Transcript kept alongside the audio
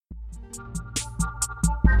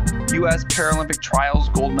U.S. Paralympic Trials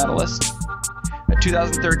gold medalist, a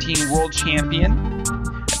 2013 world champion,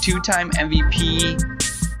 a two-time MVP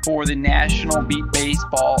for the National Beat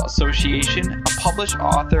Baseball Association, a published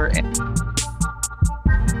author, and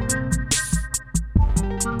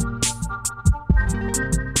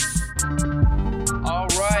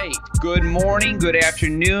good morning, good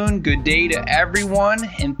afternoon, good day to everyone,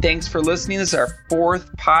 and thanks for listening. This is our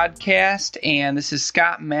fourth podcast, and this is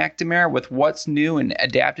Scott McNamara with What's New in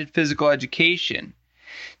Adapted Physical Education.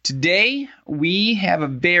 Today, we have a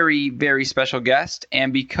very, very special guest,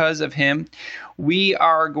 and because of him, we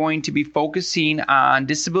are going to be focusing on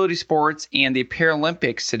disability sports and the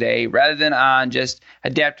Paralympics today, rather than on just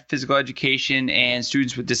adapted physical education and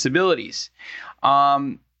students with disabilities.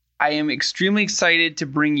 I am extremely excited to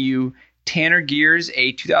bring you Tanner Gears,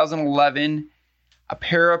 a 2011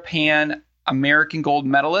 Parapan American gold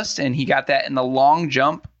medalist, and he got that in the long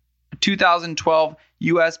jump, a 2012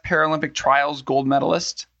 U.S. Paralympic Trials gold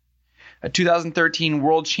medalist, a 2013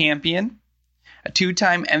 world champion, a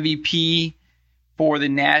two-time MVP for the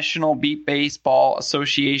National Beat Baseball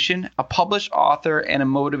Association, a published author, and a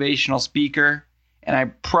motivational speaker. And I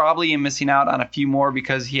probably am missing out on a few more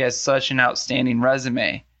because he has such an outstanding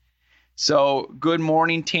resume. So, good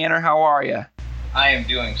morning, Tanner. How are you? I am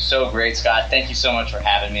doing so great, Scott. Thank you so much for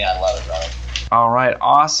having me. I love it, brother. All right,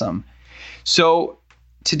 awesome. So,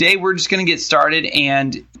 today we're just going to get started.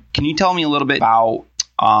 And can you tell me a little bit about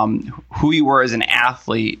who you were as an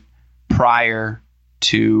athlete prior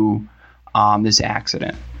to this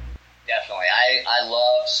accident? Definitely. I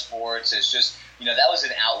love sports. It's just, that was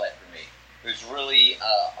an outlet for me. It was really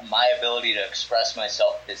my ability to express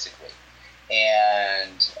myself physically.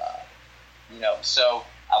 And so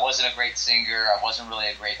I wasn't a great singer, I wasn't really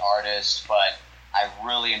a great artist, but I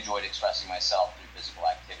really enjoyed expressing myself through physical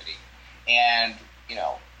activity. And,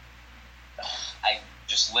 I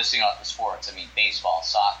just listing off the sports, baseball,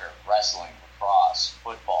 soccer, wrestling, lacrosse,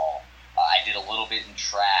 football. I did a little bit in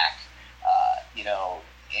track,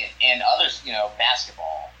 and others,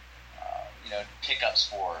 basketball, pickup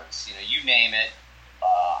sports, you name it,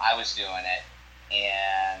 I was doing it.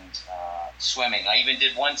 And swimming. I even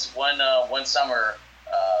did one summer.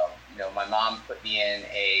 My mom put me in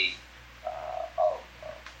a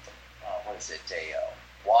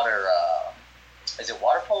water. Is it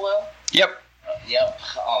water polo? Yep. Yep.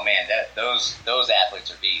 Oh man, those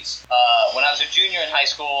athletes are beasts. When I was a junior in high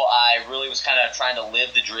school, I really was kind of trying to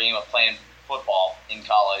live the dream of playing football in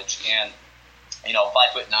college, and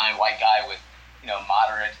 5'9" white guy with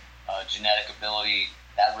moderate genetic ability.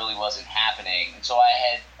 That really wasn't happening. And so I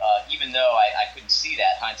had, even though I couldn't see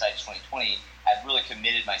that, hindsight 2020, I'd really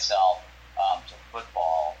committed myself to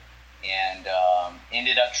football and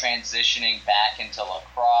ended up transitioning back into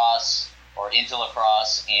lacrosse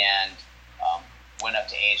and went up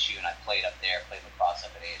to ASU, and I played up there, played lacrosse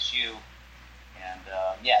up at ASU. And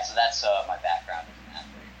so that's my background as an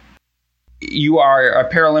athlete. You are a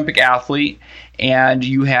Paralympic athlete and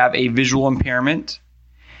you have a visual impairment.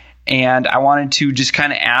 And I wanted to just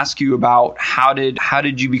kind of ask you about how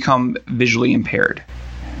did you become visually impaired?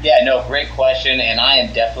 Yeah, no, great question, and I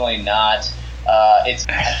am definitely not. I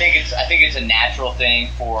think it's a natural thing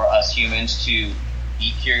for us humans to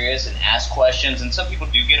be curious and ask questions, and some people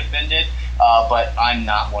do get offended, but I'm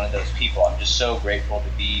not one of those people. I'm just so grateful to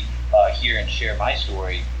be here and share my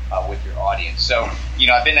story with your audience. So,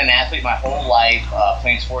 I've been an athlete my whole life,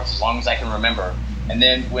 playing sports as long as I can remember, and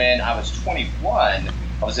then when I was 21.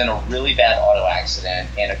 I was in a really bad auto accident,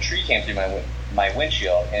 and a tree came through my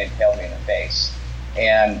windshield and impaled me in the face.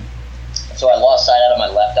 And so I lost sight out of my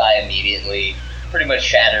left eye immediately, pretty much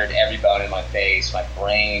shattered every bone in my face, my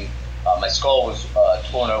brain. My skull was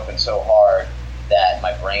torn open so hard that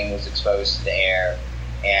my brain was exposed to the air,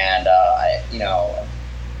 and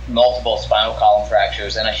multiple spinal column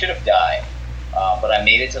fractures, and I should have died. But I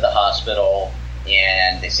made it to the hospital,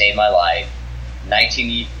 and they saved my life.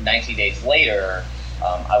 19 days later,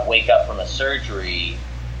 I wake up from a surgery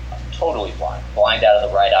totally blind out of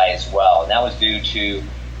the right eye as well. And that was due to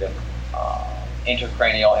the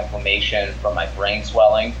intracranial inflammation from my brain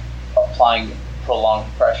swelling, applying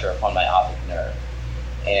prolonged pressure upon my optic nerve.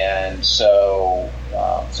 And so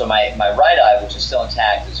my right eye, which is still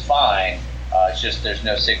intact, is fine. It's just there's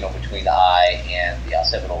no signal between the eye and the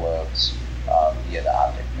occipital lobes via the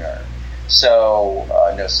optic nerve. So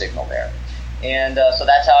no signal there. And so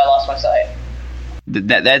that's how I lost my sight.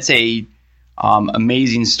 That's a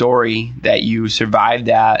amazing story that you survived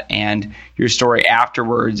that, and your story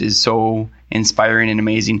afterwards is so inspiring and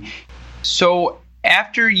amazing. So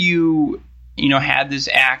after you had this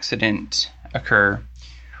accident occur,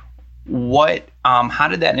 what How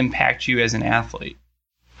did that impact you as an athlete?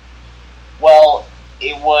 Well,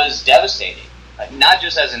 it was devastating, not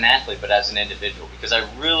just as an athlete, but as an individual, because I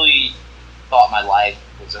really thought my life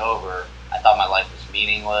was over. I thought my life was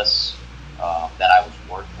meaningless, that I was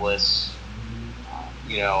worthless,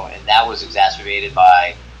 and that was exacerbated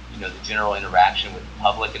by, the general interaction with the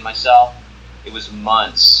public and myself. It was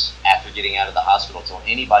months after getting out of the hospital till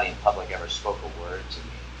anybody in public ever spoke a word to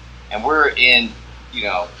me. And we're in,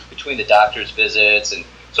 between the doctor's visits, and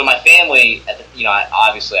so my family,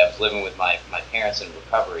 I was living with my parents in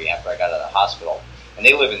recovery after I got out of the hospital, and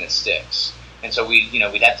they live in the sticks. And so we'd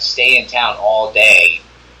have to stay in town all day,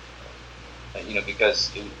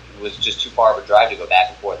 because it was just too far of a drive to go back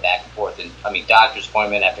and forth. And doctor's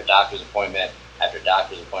appointment after doctor's appointment after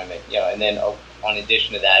doctor's appointment, and then on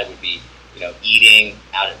addition to that, it would be, eating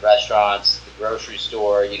out at restaurants, the grocery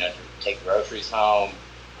store, to take groceries home,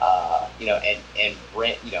 and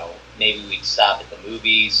rent, maybe we'd stop at the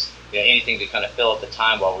movies, anything to kind of fill up the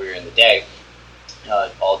time while we were in the day,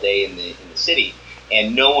 all day in the city,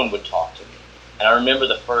 and no one would talk to me. And I remember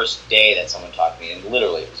the first day that someone talked to me, and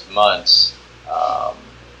literally it was months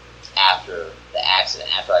after the accident,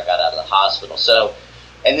 after I got out of the hospital. So,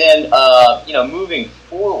 and then, moving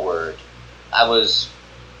forward, I was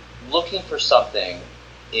looking for something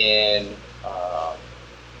in,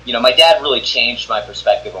 my dad really changed my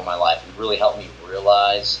perspective on my life. He really helped me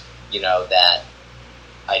realize, that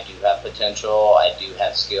I do have potential, I do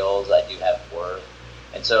have skills, I do have worth.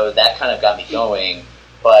 And so that kind of got me going.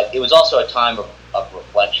 But it was also a time of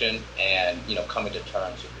reflection and, coming to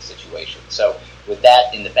terms with the situation. So with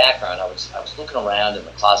that in the background, I was looking around in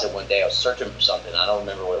the closet one day. I was searching for something. I don't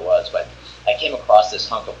remember what it was, but I came across this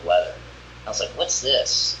hunk of leather. I was like, what's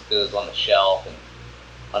this? It was on the shelf and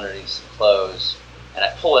underneath some clothes. And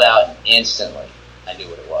I pull it out, and instantly I knew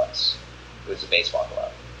what it was. It was a baseball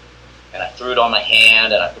glove. And I threw it on my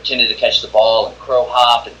hand, and I pretended to catch the ball and crow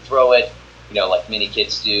hop and throw it, like many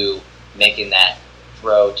kids do, making that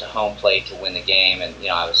throw to home plate to win the game. And,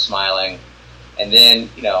 I was smiling. And then,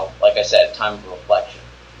 like I said, time of reflection.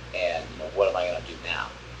 And, what am I going to do now?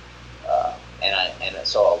 And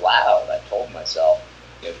so aloud, I told myself,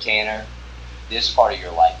 Tanner, this part of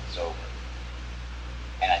your life is over.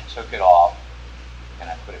 And I took it off, and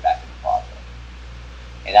I put it back in the closet.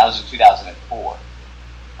 And that was in 2004.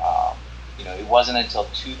 It wasn't until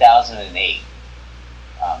 2008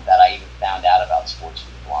 that I even found out about Sports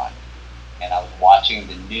for the Blind. And I was watching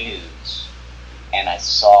the news, and I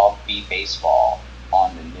saw Beat Baseball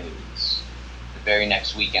on the news. The very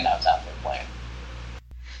next weekend, I was out there playing.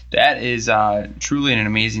 That is truly an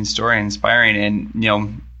amazing story, inspiring, and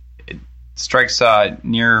it strikes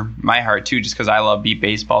near my heart too, just because I love Beat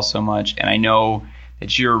Baseball so much, and I know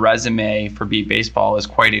that your resume for Beat Baseball is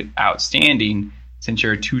quite outstanding since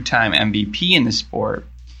you're a two-time MVP in the sport.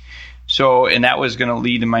 So, and that was going to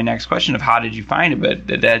lead to my next question of how did you find it,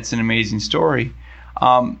 but that's an amazing story.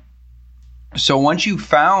 So once you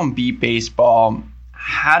found Beat Baseball,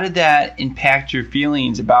 how did that impact your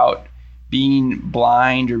feelings about being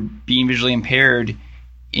blind or being visually impaired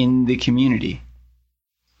in the community?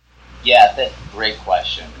 Yeah, that's a great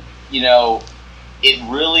question.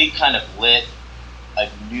 It really kind of lit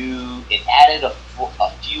it added a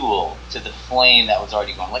fuel to the flame that was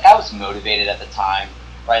already going. Like, I was motivated at the time,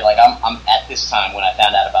 right? Like, I'm at this time when I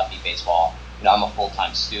found out about Beat Baseball, I'm a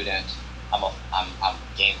full-time student. I'm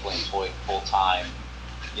gainfully employed full-time,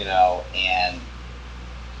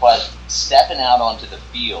 but stepping out onto the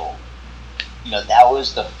field, that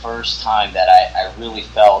was the first time that I really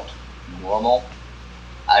felt normal.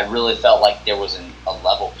 I really felt like there was a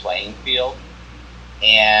level playing field.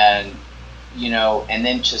 And, and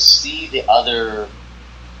then to see the other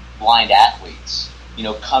blind athletes,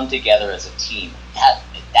 come together as a team,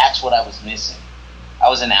 that's what I was missing. I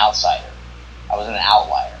was an outsider. I was an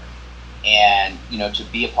outlier. And, to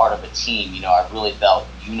be a part of a team, I really felt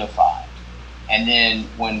unified. And then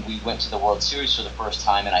when we went to the World Series for the first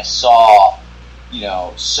time and I saw,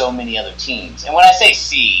 so many other teams. And when I say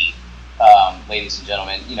see, ladies and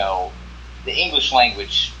gentlemen, the English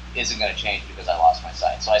language isn't going to change because I lost my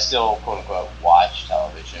sight. So I still, quote unquote, watch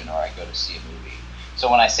television or I go to see a movie. So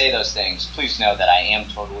when I say those things, please know that I am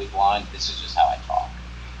totally blind. This is just how I talk.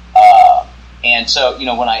 And so,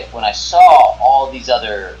 when I saw all these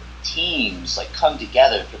other teams come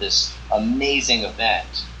together for this amazing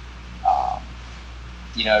event,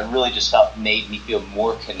 it really just made me feel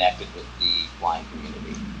more connected with the blind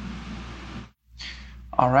community.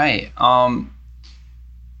 All right. And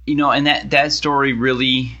that story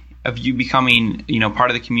really of you becoming,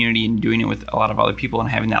 part of the community and doing it with a lot of other people and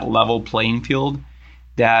having that level playing field,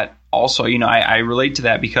 that also, I relate to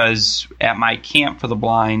that because at my camp for the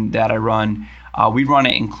blind that I run, we run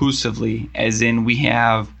it inclusively, as in we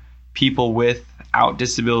have people without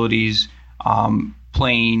disabilities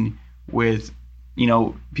playing with,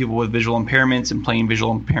 people with visual impairments and playing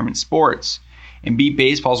visual impairment sports. And beat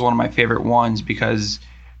baseball is one of my favorite ones because,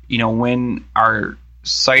 when our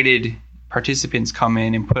sighted participants come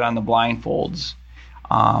in and put on the blindfolds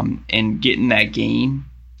and get in that game,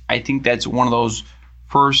 I think that's one of those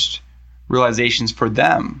first realizations for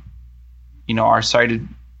them, our sighted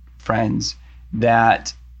friends,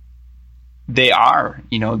 that they are,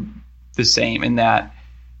 the same, and that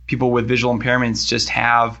people with visual impairments just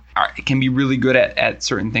can be really good at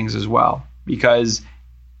certain things as well. Because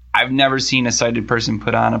I've never seen a sighted person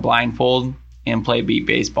put on a blindfold and play beat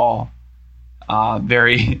baseball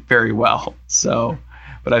very, very well. So,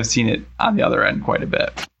 but I've seen it on the other end quite a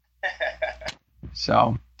bit.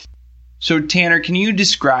 So Tanner, can you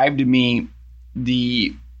describe to me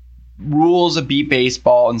the rules of beat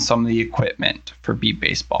baseball and some of the equipment for beat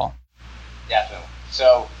baseball? Definitely.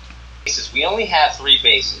 So, we only have 3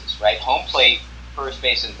 bases, right? Home plate, first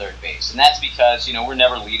base, and third base. And that's because, we're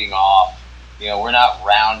never leading off. We're not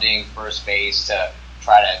rounding first base to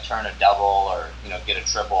try to turn a double or, get a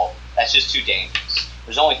triple. That's just too dangerous.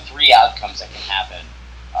 There's only 3 outcomes that can happen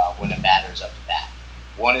when a batter's up to bat.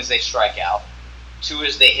 1 is they strike out. 2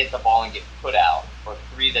 is they hit the ball and get put out. Or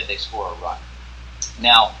 3 that they score a run.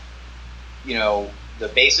 Now, the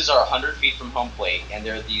bases are 100 feet from home plate, and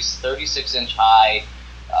they're these 36-inch high,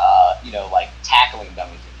 like tackling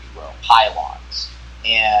dummies, if you will, pylons,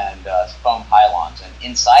 and foam pylons. And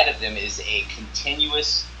inside of them is a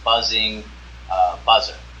continuous buzzing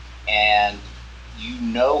buzzer. And you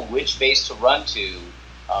know which base to run to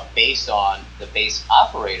based on the base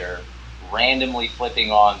operator randomly flipping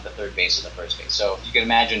on the third base or the first base. So if you can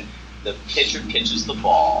imagine, the pitcher pitches the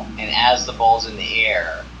ball, and as the ball's in the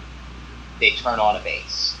air, they turn on a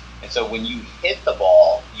base. And so when you hit the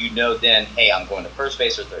ball, then, hey, I'm going to first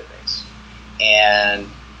base or third base. And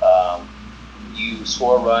you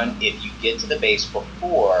score a run if you get to the base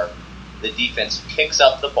before the defense picks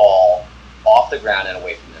up the ball off the ground and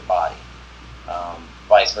away from their body.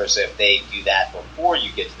 Vice versa, if they do that before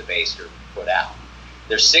you get to the base, you're put out.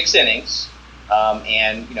 There's 6 innings,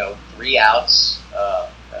 and 3 outs,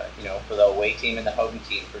 for the away team and the home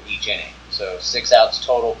team for each inning. So 6 outs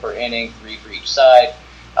total per inning, 3 for each side.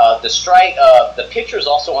 The pitcher is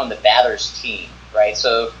also on the batter's team, right?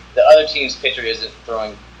 So the other team's pitcher isn't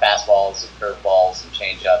throwing fastballs and curveballs and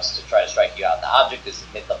changeups to try to strike you out. The object is to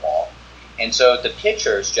hit the ball. And so the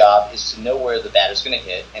pitcher's job is to know where the batter's going to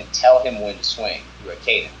hit and tell him when to swing through a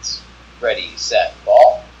cadence. Ready, set,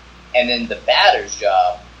 ball. And then the batter's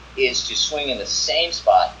job is to swing in the same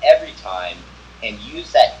spot every time and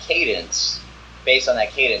use that cadence, based on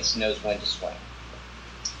that cadence, knows when to swing.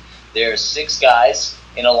 There's 6 guys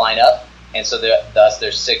in a lineup, and so thus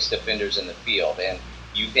there's 6 defenders in the field. And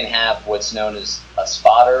you can have what's known as a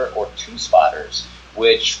spotter or 2 spotters,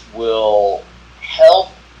 which will help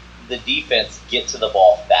the defense get to the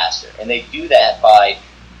ball faster. And they do that by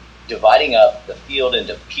dividing up the field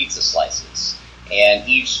into pizza slices. And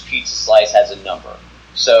each pizza slice has a number.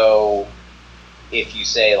 So if you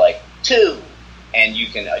say like 2, and you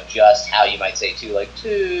can adjust how you might say 2, like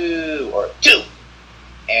 2 or 2.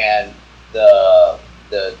 And the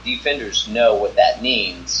defenders know what that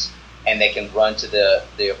means, and they can run to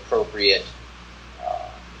the appropriate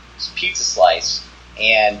pizza slice,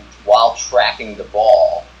 and while tracking the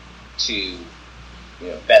ball to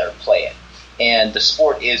better play it. And the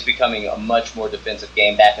sport is becoming a much more defensive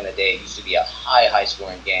game. Back in the day, it used to be a high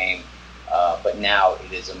scoring game, but now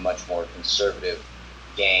it is a much more conservative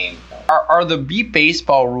game. Are the beat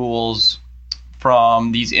baseball rules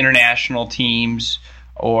from these international teams,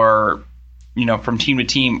 or from team to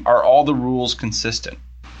team, are all the rules consistent?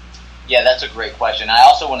 Yeah, that's a great question. I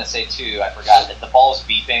also want to say too, I forgot that the ball is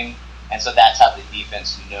beeping, and so that's how the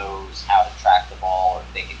defense knows how to track the ball, or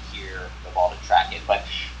they can hear the ball to track it. But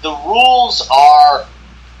the rules are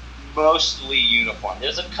mostly uniform.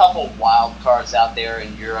 There's a couple wild cards out there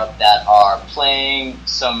in Europe that are playing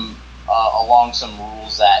along some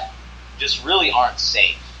rules that just really aren't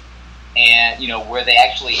safe, and where they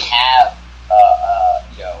actually have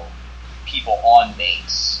people on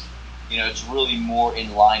base. It's really more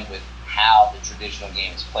in line with how the traditional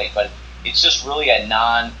game is played, but it's just really a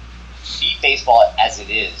beat baseball as it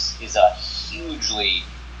is a hugely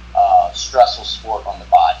stressful sport on the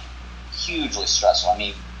body. Hugely stressful. I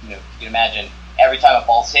mean, you can imagine every time a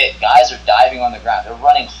ball's hit, guys are diving on the ground. They're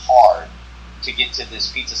running hard to get to this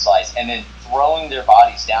pizza slice and then throwing their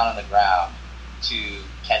bodies down on the ground to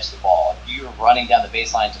catch the ball. If you're running down the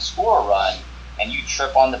baseline to score a run and you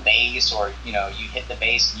trip on the base, or you hit the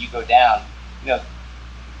base and you go down,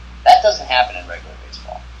 that doesn't happen in regular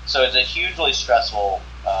baseball. So it's a hugely stressful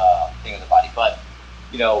thing in the body. But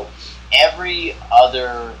every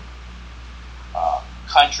other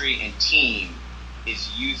country and team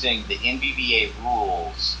is using the NBBA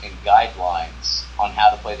rules and guidelines on how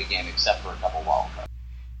to play the game, except for a couple wild cards.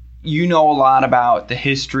 You know a lot about the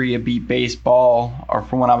history of beat baseball, or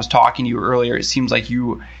from when I was talking to you earlier, it seems like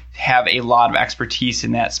you have a lot of expertise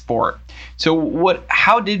in that sport. So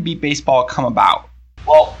how did beat baseball come about?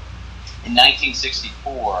 Well, in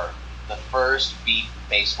 1964, the first beat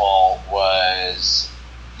baseball was,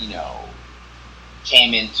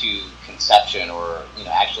 came into conception, or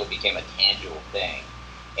actually became a tangible thing.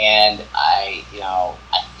 And I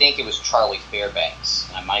think it was Charlie Fairbanks,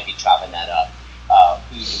 and I might be chopping that up,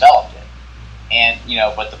 who developed it. And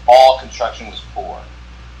but the ball construction was poor,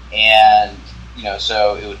 and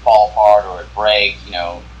so it would fall apart or it'd break.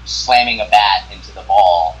 Slamming a bat into the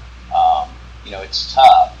ball, it's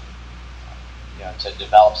tough, to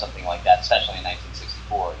develop something like that, especially in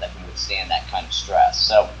 1964, that can withstand that kind of stress.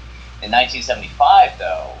 So in 1975,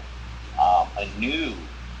 though, a new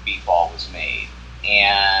beat ball was made,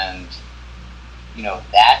 and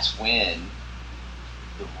that's when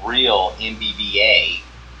the real NBBA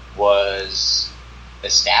was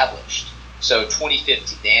established. So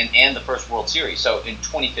 2015, and the first World Series. So in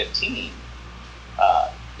 2015,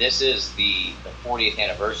 this is the 40th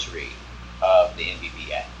anniversary of the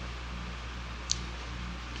NBBA.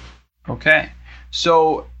 Okay,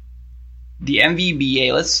 so the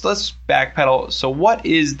NBBA. Let's backpedal. So what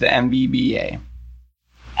is the NBBA?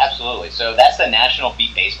 Absolutely. So that's the National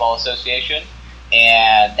Beat Baseball Association,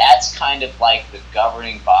 and that's kind of like the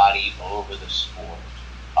governing body over the sport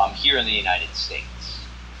here in the United States.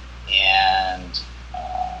 And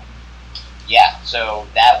so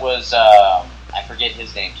that was I forget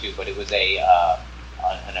his name too, but it was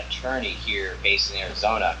an attorney here based in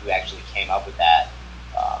Arizona who actually came up with that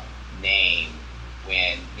name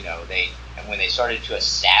when they started to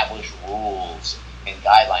establish rules and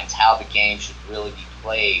guidelines how the game should really be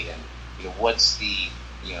played, and what's the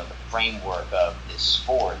the framework of this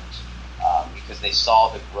sport, because they saw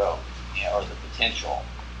the growth or the potential,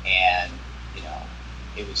 and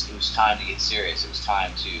it was time to get serious. It was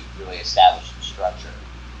time to really establish the structure.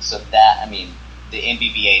 So that, the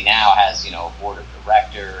NBBA now has a board of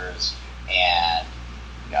directors, and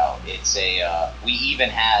it's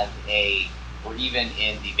we're even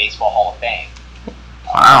in the Baseball Hall of Fame.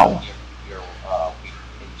 Wow.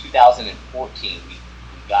 In 2014, we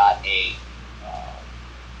got a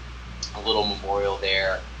little memorial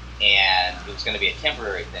there, and it was going to be a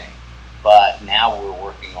temporary thing, but now we're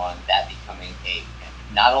working on that becoming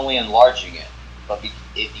not only enlarging it, but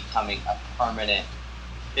it becoming a permanent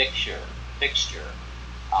fixture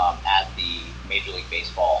at the Major League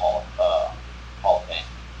Baseball Hall of Fame.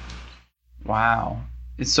 Wow.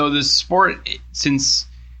 So the sport, since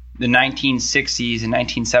the 1960s and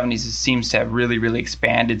 1970s, it seems to have really, really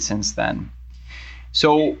expanded since then.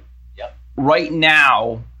 So Right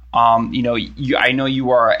now, I know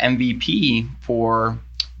you are MVP for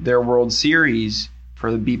their World Series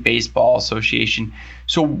for the Beat Baseball Association.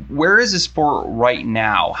 So where is the sport right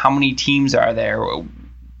now? How many teams are there?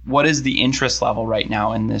 What is the interest level right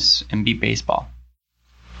now in Beat Baseball?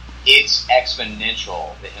 It's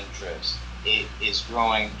exponential, the interest. It is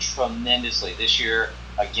growing tremendously. This year,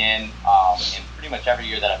 again, and pretty much every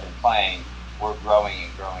year that I've been playing, we're growing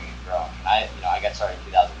and growing and growing. And I got started in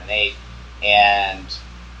 2008, and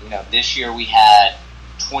this year we had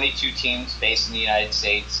 22 teams based in the United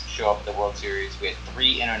States show up at the World Series. We had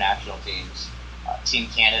 3 international teams. Team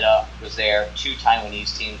Canada was there. 2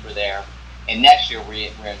 Taiwanese teams were there. And next year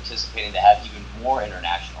we're anticipating to have even more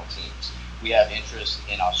international teams. We have interest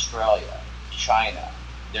in Australia, China.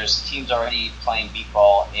 There's teams already playing beat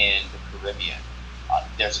ball in the Caribbean.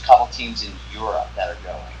 There's a couple teams in Europe that are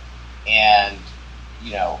going. And,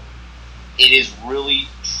 it is really,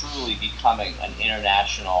 truly becoming an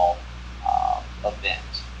international event.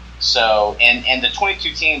 So, and the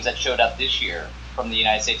 22 teams that showed up this year from the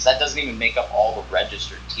United States, that doesn't even make up all the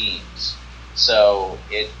registered teams. So,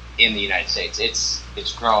 in the United States,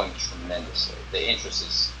 it's growing tremendously. The interest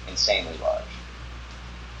is insanely large.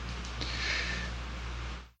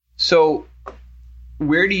 So,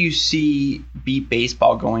 where do you see Beat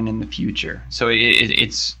Baseball going in the future? So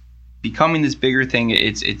it's becoming this bigger thing.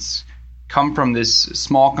 It's come from this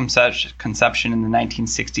small conception in the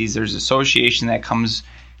 1960s. There's association that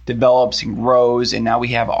develops and grows, and now we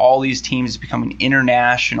have all these teams becoming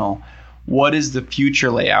international. What is the future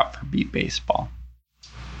layout for Beat Baseball?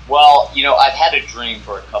 Well, I've had a dream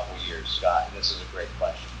for a couple years, Scott, and this is a great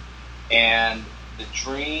question. And the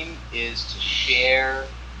dream is to share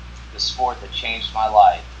the sport that changed my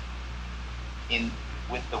life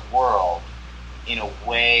with the world in a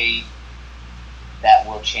way that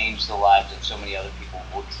will change the lives of so many other people,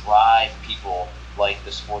 will drive people like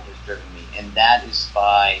the sport has driven me. And that is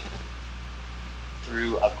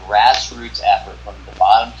through a grassroots effort from the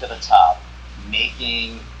bottom to the top,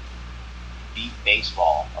 making beat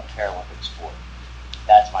baseball a Paralympic sport.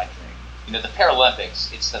 That's my dream. The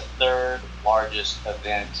Paralympics, it's the third largest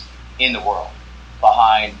event in the world,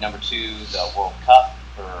 behind number 2, the World Cup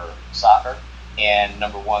for soccer, and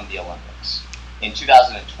number 1, the Olympics. In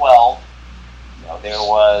 2012, there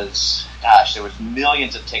was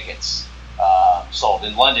millions of tickets sold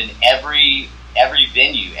in London. Every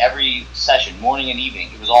venue, every session, morning and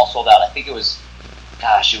evening, it was all sold out. I think it was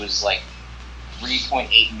like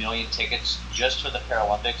 3.8 million tickets just for the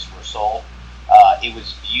Paralympics were sold. It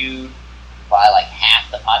was viewed by like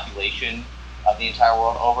half the population of the entire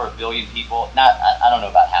world, over 1 billion people. I don't know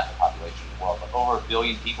about half the population of the world, but over 1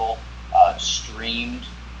 billion people streamed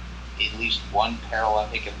at least one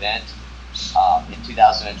Paralympic event in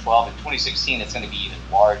 2012. In 2016, it's going to be even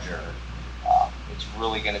larger. It's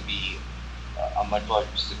really going to be a much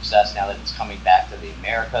larger success now that it's coming back to the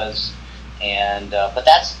Americas. But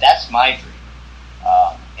that's my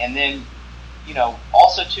dream. And then,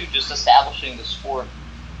 also too, just establishing the sport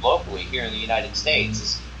locally here in the United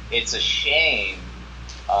States. It's a shame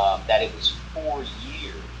that it was 4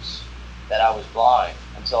 years that I was blind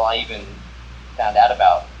until I even found out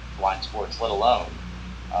about blind sports, let alone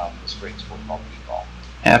this great sport called baseball.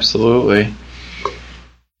 Absolutely.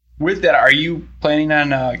 With that, are you planning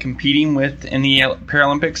on competing in the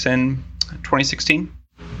Paralympics in 2016?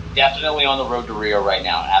 Definitely on the road to Rio right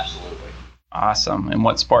now, absolutely. Awesome. And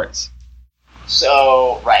what sports?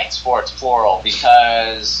 So, right, sports, plural,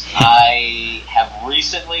 because I have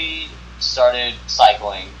recently started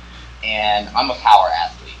cycling, and I'm a power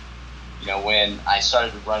athlete. When I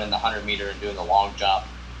started running the 100 meter and doing the long jump,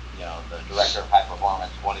 the director of high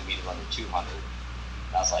performance wanted me to run the 200.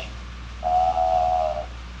 And I was like,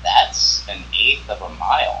 that's an eighth of a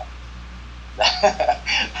mile.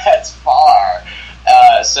 That's far.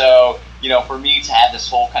 So, for me to have this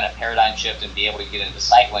whole kind of paradigm shift and be able to get into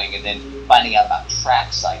cycling, and then finding out about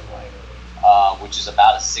track cycling, which is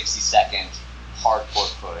about a 60-second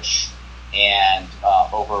hardcore push and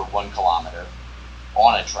over 1 kilometer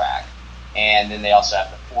on a track. And then they also have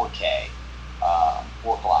the 4K,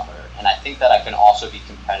 4 kilometer. And I think that I can also be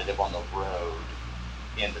competitive on the road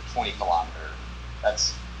in the 20 kilometer.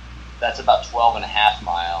 That's about 12 and a half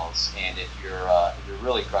miles. And if you're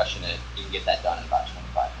really crushing it, you can get that done in about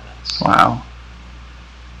 25 minutes.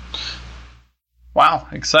 Wow,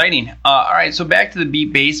 exciting. All right, so back to the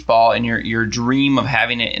beat baseball and your dream of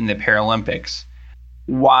having it in the Paralympics.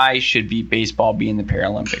 Why should beat baseball be in the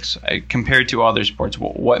Paralympics compared to other sports?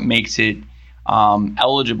 What makes it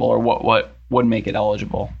eligible, or what would make it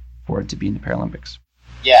eligible for it to be in the Paralympics?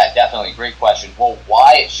 Yeah, definitely. Great question. Well,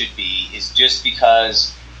 why it should be is just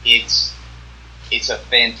because it's a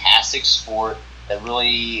fantastic sport that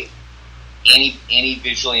really any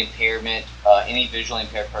visually impaired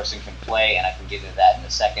person can play, and I can get into that in a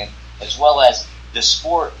second, as well as the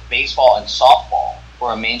sport, baseball and softball,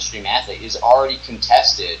 for a mainstream athlete, is already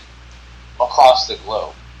contested across the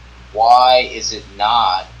globe. Why is it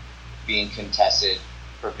not being contested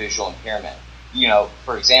for visual impairment?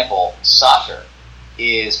 For example, soccer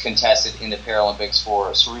is contested in the Paralympics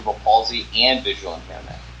for cerebral palsy and visual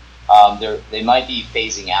impairment. They might be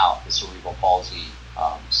phasing out the cerebral palsy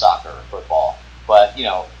soccer or football, but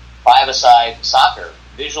five-a-side soccer,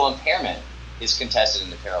 visual impairment is contested in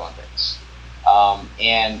the Paralympics.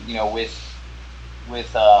 And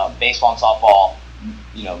with baseball and softball,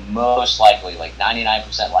 most likely, like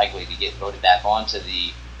 99% likely to get voted back onto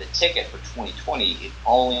the ticket for 2020, it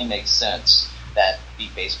only makes sense that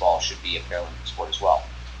beat baseball should be a Paralympic sport as well.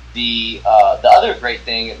 The other great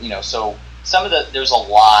thing, so there's a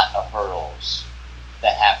lot of hurdles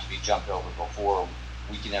that have to be jumped over before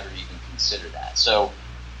we can ever even consider that. So,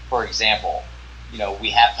 for example, we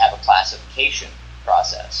have to have a classification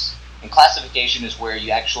process. And classification is where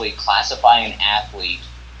you actually classify an athlete,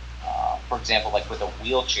 for example, like with a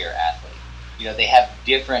wheelchair athlete. They have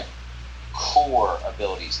different core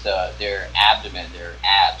abilities. Their abdomen, their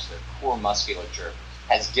abs, their core musculature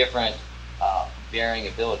has different varying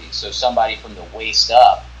abilities. So somebody from the waist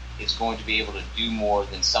up is going to be able to do more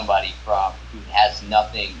than somebody who has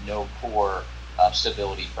no core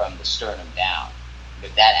stability from the sternum down.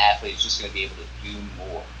 That athlete is just going to be able to do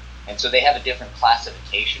more. And so they have a different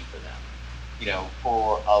classification for them.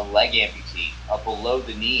 for a leg amputee, a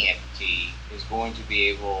below-the-knee amputee is going to be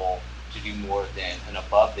able to do more than an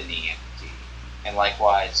above-the-knee amputee. And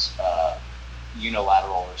likewise,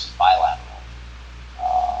 unilateral versus bilateral.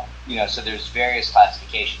 So there's various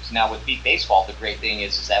classifications. Now, with beat baseball, the great thing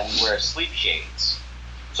is that we wear sleep shades.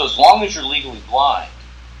 So as long as you're legally blind,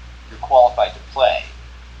 you're qualified to play.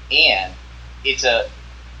 And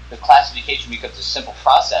the classification becomes a simple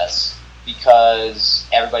process because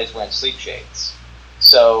everybody's wearing sleep shades.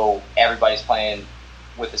 So everybody's playing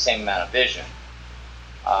with the same amount of vision.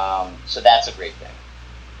 So that's a great thing.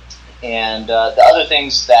 And the other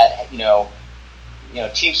things that,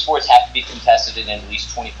 team sports have to be contested in at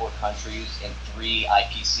least 24 countries in 3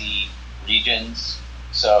 IPC regions.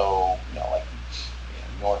 So,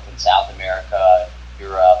 North and South America,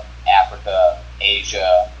 Europe, Africa,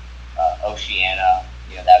 Asia, Oceania,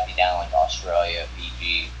 that would be down like Australia,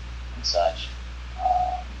 Fiji, and such.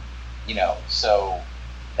 So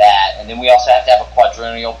that, and then we also have to have a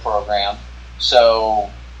quadrennial program. So,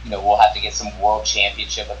 we'll have to get some world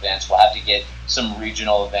championship events. We'll have to get some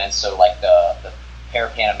regional events. So like the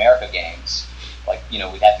Pan America Games, we'd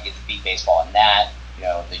have to get the beat baseball in that.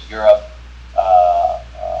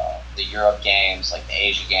 The Europe Games, like the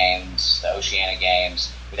Asia Games, the Oceania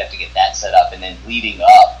Games. We'd have to get that set up, and then leading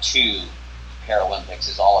up to Paralympics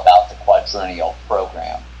is all about the quadrennial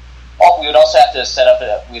program. We would also have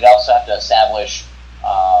to we'd also have to establish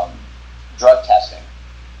drug testing,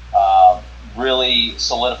 really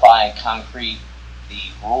solidify and concrete the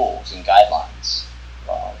rules and guidelines.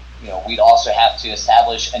 We'd also have to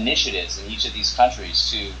establish initiatives in each of these countries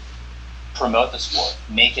to promote the sport,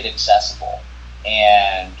 make it accessible,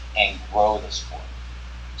 and grow the sport.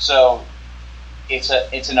 So it's a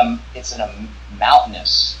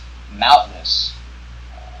mountainous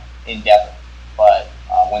endeavor, but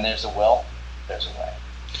when there's a will, there's a way.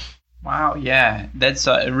 Wow, yeah, that's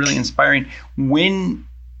really inspiring.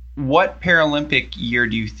 What Paralympic year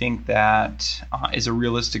do you think that is a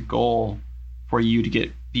realistic goal for you to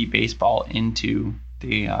get beat baseball into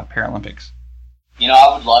the Paralympics?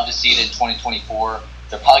 I would love to see it in 2024.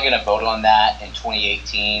 They're probably going to vote on that in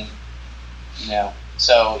 2018.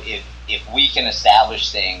 So if we can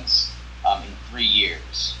establish things in 3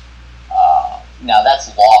 years, now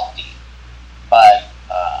that's lofty, but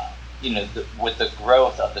with the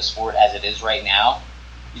growth of the sport as it is right now,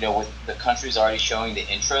 with the countries already showing the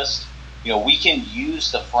interest, we can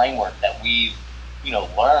use the framework that we've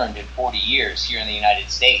learned in 40 years here in the United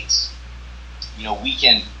States. We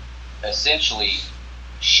can essentially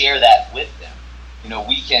share that with them.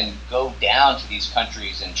 We can go down to these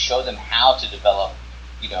countries and show them how to develop,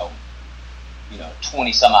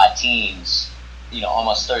 20 some odd teams,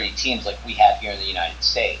 almost 30 teams like we have here in the United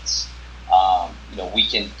States.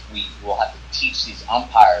 We will have to teach these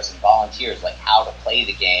umpires and volunteers like how to play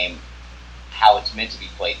the game, how it's meant to be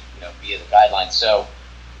played, via the guidelines. So,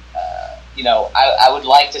 I would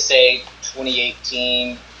like to say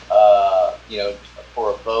 2018,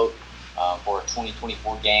 for a vote for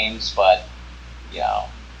 2024 games, but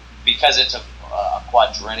because it's a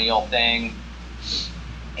quadrennial thing,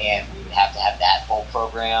 and we would have to have that whole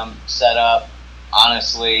program set up.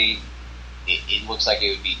 Honestly, it looks like it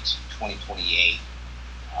would be 2028.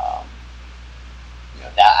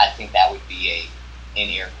 That I think that would be in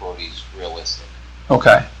air quotes realistic.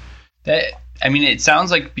 Okay. It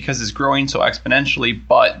sounds like because it's growing so exponentially,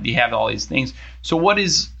 but you have all these things. So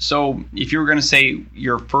if you were going to say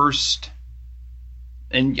your first,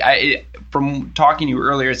 and from talking to you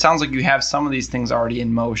earlier, it sounds like you have some of these things already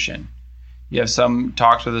in motion. You have some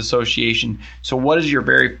talks with the association. So what is your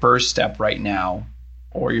very first step right now,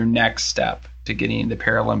 or your next step to getting into the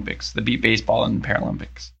Paralympics, the beat baseball in the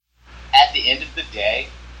Paralympics? At the end of the day,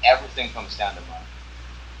 everything comes down to money.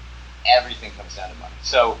 Everything comes down to money.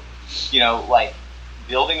 So,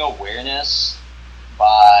 building awareness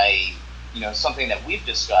by, something that we've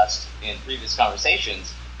discussed in previous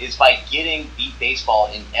conversations is by getting beat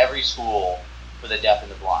baseball in every school for the deaf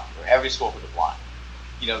and the blind, or every school for the blind.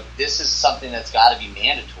 This is something that's got to be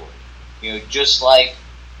mandatory. Just like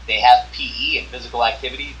they have PE and physical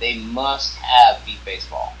activity, they must have beat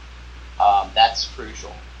baseball. That's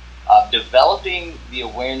crucial. Developing the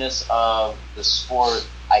awareness of the sport,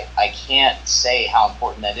 I can't say how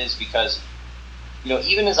important that is because,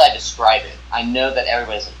 even as I describe it, I know that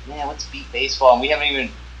everybody's like, man, what's beat baseball? And we haven't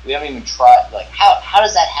even tried, how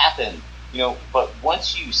does that happen? But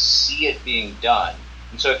once you see it being done,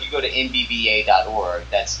 and so if you go to nbba.org,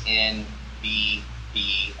 that's NBB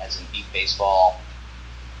as in beat baseball,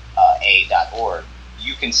 a.org,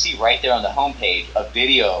 you can see right there on the homepage a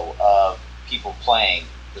video of people playing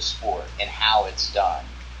the sport and how it's done.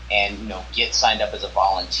 and get signed up as a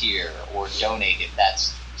volunteer or donate if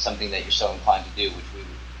that's something that you're so inclined to do, which we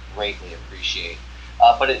would greatly appreciate.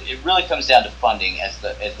 But it really comes down to funding as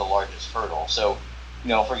the largest hurdle. So,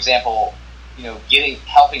 for example,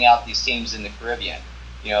 helping out these teams in the Caribbean.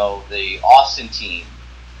 The Austin team,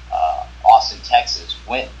 Austin, Texas,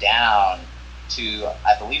 went down to,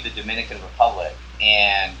 I believe, the Dominican Republic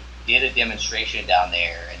and did a demonstration down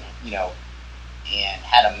there, and and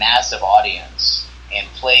had a massive audience and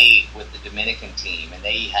played with the Dominican team, and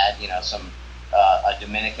they had a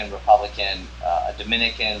Dominican Republic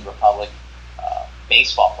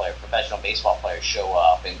baseball player, professional baseball player, show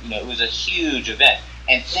up, and it was a huge event,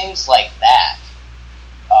 and things like that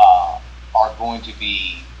are going to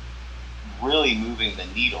be really moving the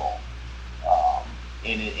needle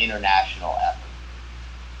in an international effort.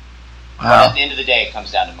 Wow. But at the end of the day, it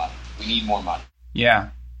comes down to money. We need more money. Yeah.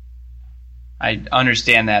 I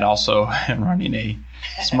understand that also running a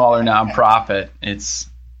smaller nonprofit. There's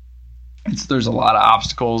a lot of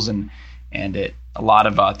obstacles and a lot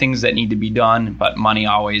of things that need to be done, but money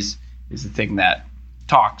always is the thing that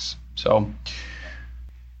talks. So,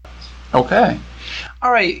 okay.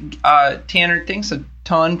 All right, Tanner, thanks a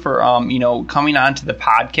ton for coming on to the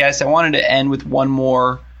podcast. I wanted to end with one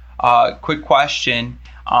more quick question.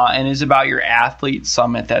 And is about your Athlete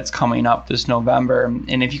Summit that's coming up this November.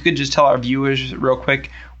 And if you could just tell our viewers real quick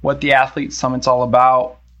what the Athlete Summit's all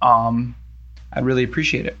about, I'd really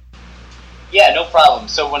appreciate it. Yeah, no problem.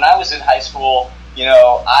 So when I was in high school,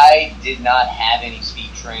 I did not have any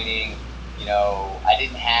speed training. I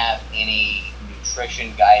didn't have any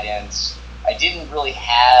nutrition guidance. I didn't really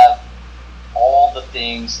have all the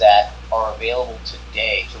things that are available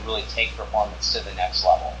today to really take performance to the next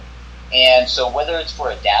level. And so whether it's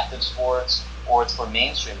for adaptive sports or it's for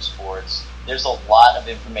mainstream sports, there's a lot of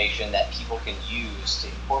information that people can use to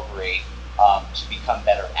incorporate to become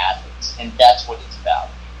better athletes. And that's what it's about.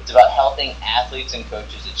 It's about helping athletes and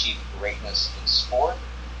coaches achieve greatness in sport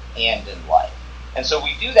and in life. And so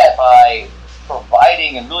we do that by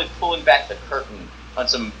providing and really pulling back the curtain on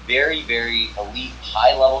some very, very elite,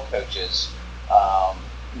 high-level coaches,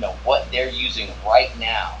 what they're using right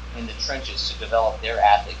now in the trenches to develop their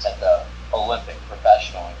athletes at the Olympic,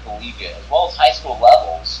 professional, and collegiate, as well as high school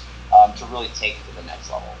levels, to really take it to the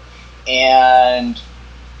next level. And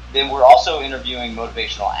then we're also interviewing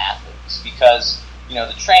motivational athletes because,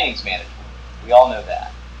 the training's mandatory. We all know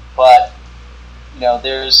that. But,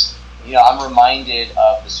 I'm reminded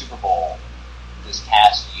of the Super Bowl this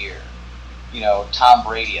past year. Tom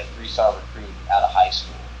Brady, a 3-star recruit out of high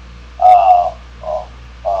school.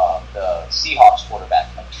 The Seahawks quarterback,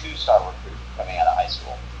 a 2-star recruit coming out of high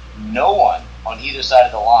school. No one on either side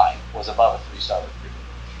of the line was above a 3-star recruit.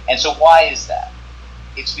 And so why is that?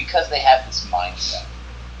 It's because they have this mindset,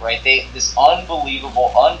 right? This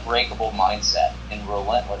unbelievable, unbreakable mindset and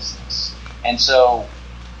relentlessness. And so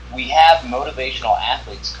we have motivational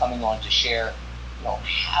athletes coming on to share,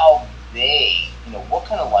 how they, what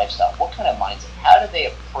kind of lifestyle, what kind of mindset, how do they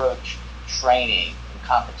approach training and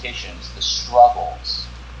competitions, the struggles,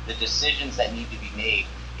 the decisions that need to be made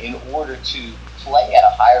in order to play at a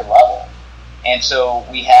higher level. And so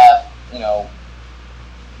we have,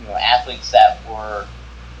 athletes that were,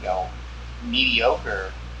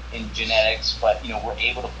 mediocre in genetics, but, were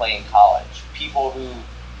able to play in college. People who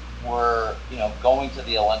were, going to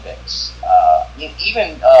the Olympics.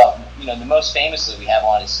 Even, the most famously we have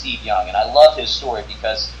on is Steve Young. And I love his story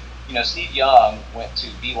because, Steve Young went to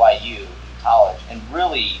BYU in college and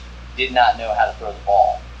really did not know how to throw the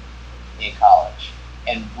ball in college,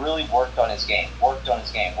 and really worked on his game,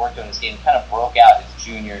 kind of broke out his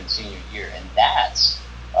junior and senior year, and that's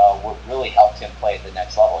what really helped him play at the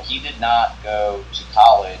next level. He did not go to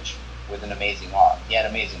college with an amazing arm. He had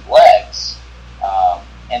amazing legs,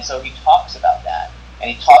 and so he talks about that,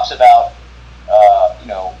 and he talks about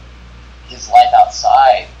his life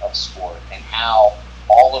outside of sport and how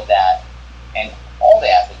all of that, and all the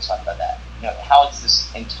athletes talk about that, how it's this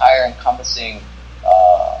entire encompassing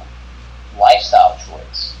lifestyle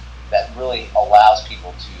choice that really allows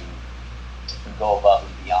people to go above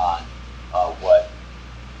and beyond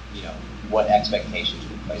what expectations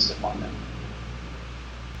we place upon them.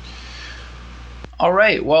 All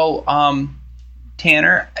right. Well,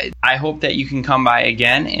 Tanner, I hope that you can come by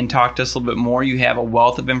again and talk to us a little bit more. You have a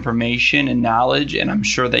wealth of information and knowledge, and I'm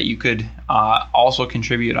sure that you could also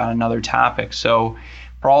contribute on another topic. So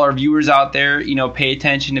for all our viewers out there, pay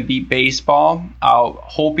attention to Beat Baseball,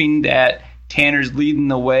 hoping that Tanner's leading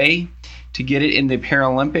the way to get it in the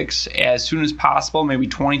Paralympics as soon as possible, maybe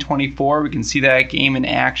 2024. We can see that game in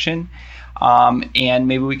action, and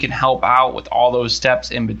maybe we can help out with all those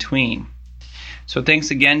steps in between. So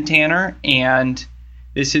thanks again, Tanner. And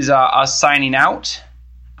this is us signing out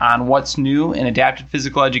on what's new in adapted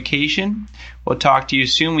physical education. We'll talk to you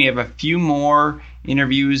soon. We have a few more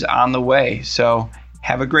interviews on the way. So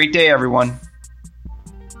have a great day, everyone.